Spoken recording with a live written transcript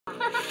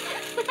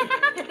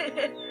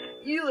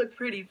You look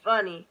pretty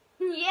funny.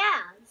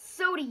 Yeah,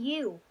 so do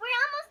you. We're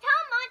almost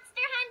home,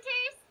 Monster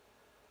Hunters.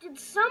 Did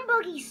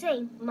somebody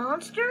say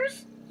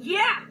monsters?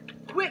 Yeah!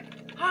 Quick,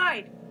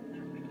 hide!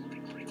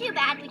 Too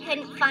bad we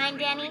couldn't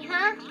find any,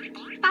 huh?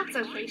 That's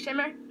okay,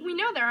 Shimmer. We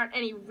know there aren't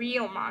any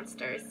real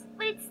monsters.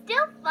 But it's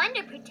still fun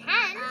to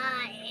pretend.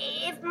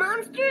 If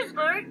monsters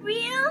aren't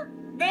real,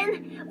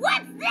 then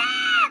what's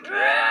that? No!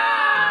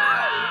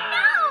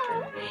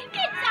 It's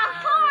a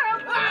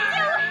horrible,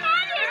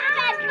 two-headed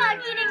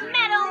bed-bug-eating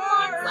metal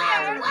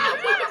monster!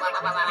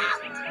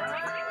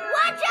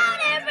 Watch out,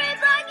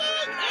 everybody!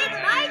 It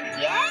might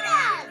get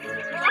us!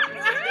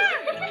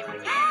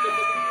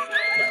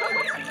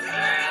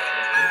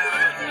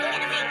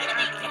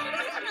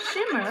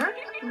 Shimmer,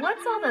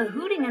 what's all the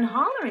hooting and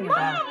hollering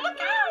about? Mom, look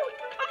out!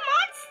 A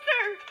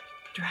monster!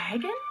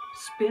 Dragon?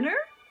 Spinner?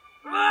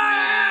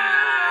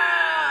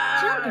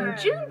 Jumping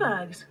June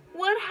bugs,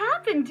 what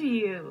happened to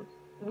you?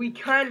 We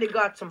kinda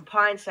got some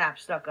pine sap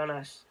stuck on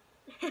us.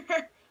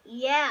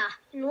 Yeah,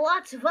 and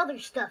lots of other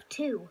stuff,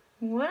 too.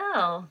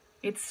 Well,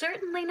 it's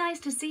certainly nice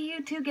to see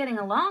you two getting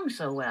along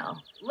so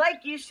well.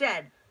 Like you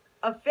said,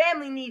 a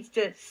family needs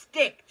to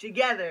stick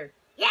together.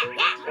 Yeah.